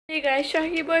Hey guys,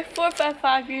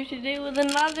 Sharkyboy455 here today with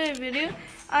another video,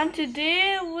 and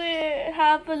today we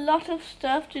have a lot of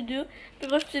stuff to do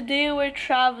because today we're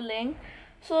traveling.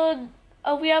 So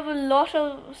we have a lot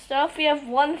of stuff. We have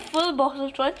one full box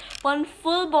of toys, one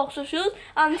full box of shoes,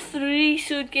 and 3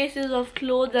 suitcases of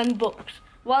clothes and books.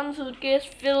 One suitcase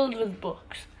filled with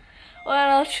books.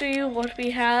 Well, I'll show you what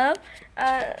we have.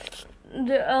 And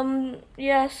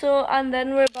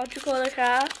then we're about to call a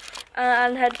cab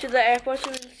and head to the airport, so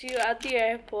we'll see you at the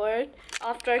airport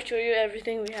after I show you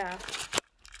everything we have.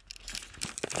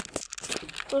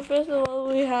 So first of all,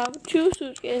 we have 2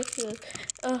 suitcases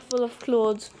full of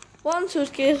clothes, 1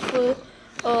 suitcase full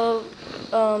of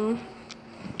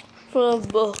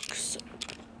books,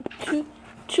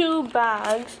 two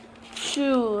bags,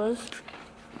 shoes,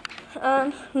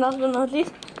 and last but not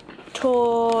least,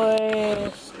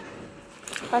 toys.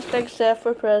 Hashtag Seth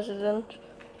for president.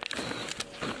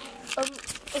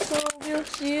 So we'll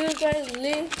see you guys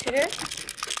later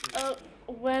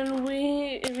when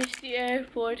we reach the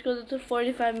airport, because it's a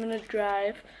 45-minute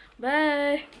drive.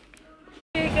 Bye.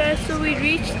 Okay guys, so we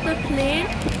reached the plane.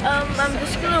 I'm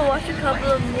just gonna watch a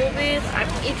couple of movies. I'm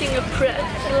eating a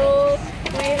pretzel.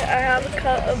 I have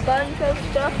a bunch of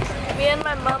stuff. Me and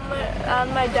my mom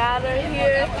and my dad are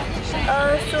here.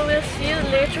 So we'll see you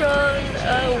later on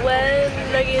when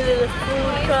either the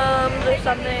food comes or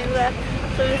something like that.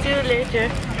 So we'll see you later.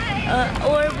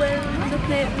 Or when the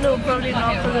plane, no, probably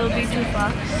not, because it'll be too far.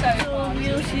 So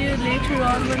we'll see you later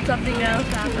on when something else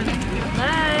happens.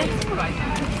 Bye!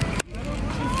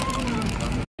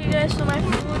 Hey guys, so my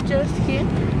food just came.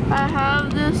 I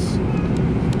have this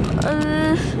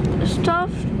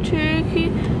stuffed turkey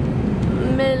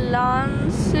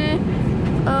melange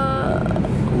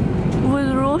with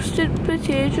roasted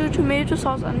potato, tomato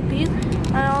sauce and peas.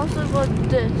 And I also got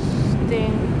this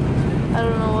thing. I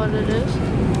don't know what it is.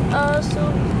 So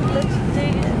let's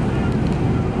dig it.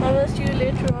 I will see you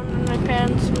later on when my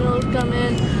parents will come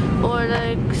in, or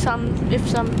if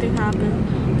something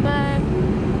happens. Bye.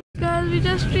 Guys, we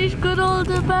just reached good old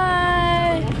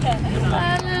Dubai.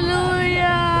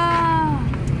 Hallelujah.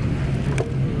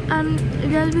 And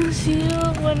guys, we'll see you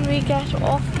when we get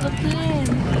off the plane.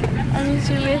 And we'll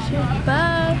see you later.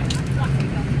 Bye.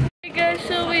 Hey guys,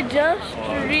 so we just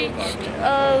reached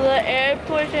the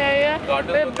airport area.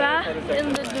 We're back in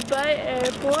the Dubai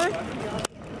airport.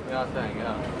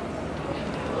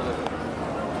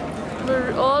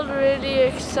 We're all really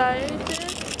excited,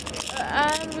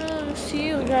 and we'll see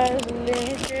you guys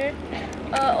later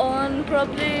on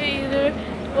probably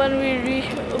when we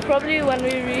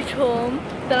reach home.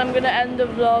 Then I'm gonna end the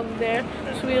vlog there.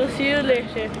 So we'll see you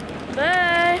later.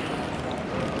 Bye.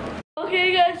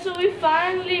 Okay guys, so we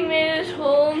finally made it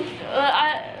home.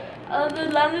 The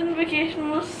London vacation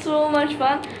was so much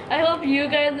fun. I hope you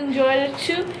guys enjoyed it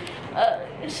too.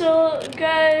 So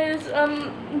guys,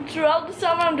 throughout the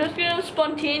summer I'm just gonna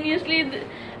spontaneously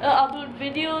upload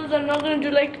videos. I'm not gonna do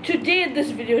like today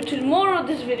this video, tomorrow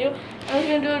this video. I'm just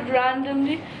gonna do it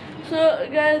randomly. So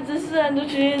guys, this is the end of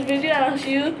today's video, and I'll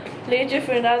see you later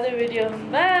for another video.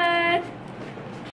 Bye.